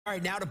All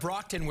right, now to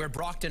Brockton, where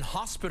Brockton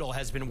Hospital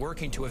has been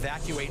working to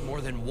evacuate more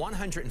than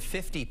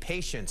 150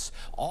 patients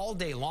all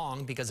day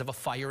long because of a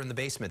fire in the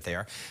basement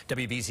there.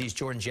 WBZ's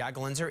Jordyn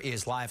Jagolinzer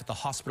is live at the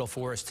hospital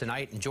for us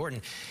tonight. And Jordyn,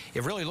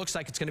 it really looks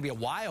like it's going to be a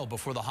while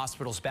before the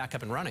hospital's back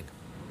up and running.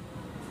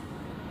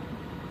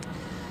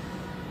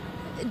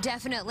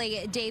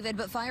 Definitely, David,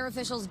 but fire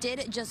officials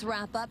did just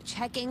wrap up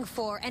checking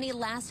for any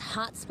last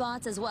hot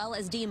spots as well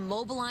as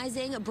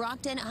demobilizing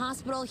Brockton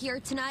Hospital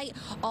here tonight.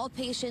 All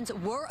patients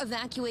were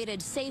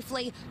evacuated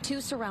safely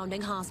to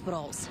surrounding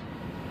hospitals.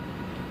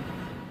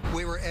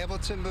 We were able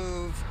to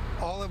move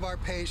all of our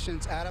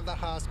patients out of the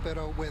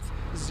hospital with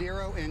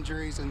 0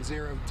 injuries and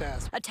 0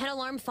 deaths. A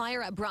 10-alarm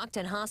fire at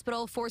Brockton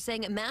Hospital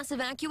forcing mass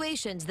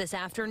evacuations this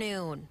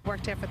afternoon.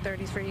 Worked here for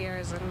 33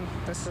 years and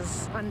this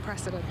is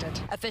unprecedented.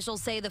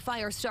 Officials say the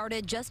fire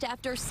started just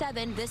after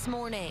 7 this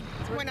morning.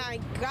 When I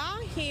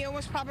got here, it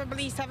was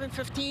probably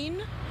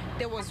 7:15.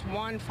 There was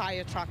one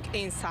fire truck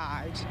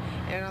inside.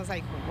 And I was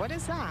like, what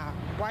is that?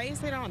 Why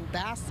is it on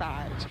that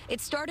side?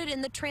 It started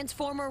in the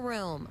transformer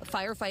room.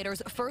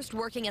 Firefighters first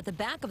working at the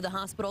back of the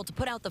hospital to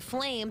put out the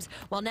flames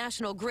while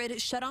National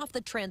Grid shut off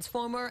the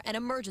transformer and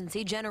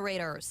emergency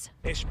generators.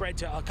 It spread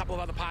to a couple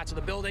of other parts of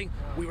the building.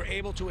 We were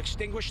able to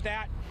extinguish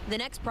that. The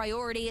next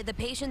priority, the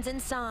patients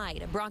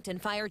inside. Brockton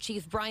Fire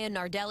Chief Brian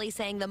Nardelli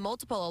saying the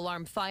multiple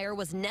alarm fire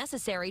was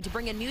necessary to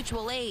bring in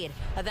mutual aid,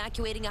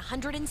 evacuating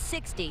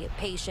 160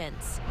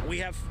 patients. We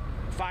have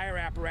fire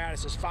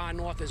apparatus as far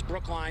north as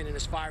Brookline and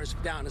as far as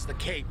down as the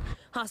Cape.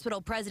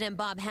 Hospital President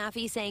Bob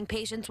Haffey saying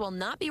patients will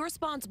not be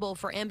responsible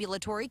for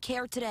ambulatory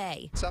care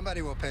today.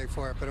 Somebody will pay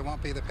for it, but it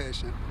won't be the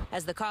patient.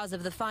 As the cause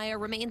of the fire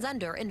remains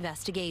under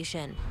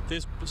investigation.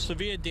 There's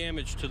severe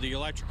damage to the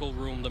electrical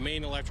room, the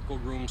main electrical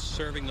room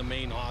serving the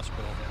main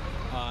hospital,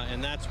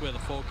 and that's where the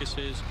focus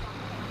is.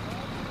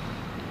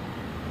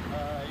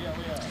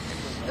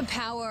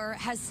 Power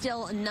has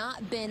still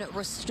not been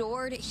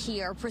restored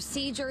here.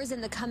 Procedures in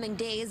the coming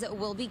days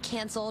will be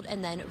canceled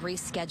and then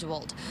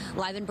rescheduled.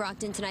 Live in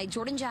Brockton tonight,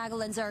 Jordyn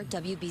Jagolinzer,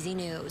 WBZ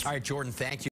News. All right, Jordyn, thank you.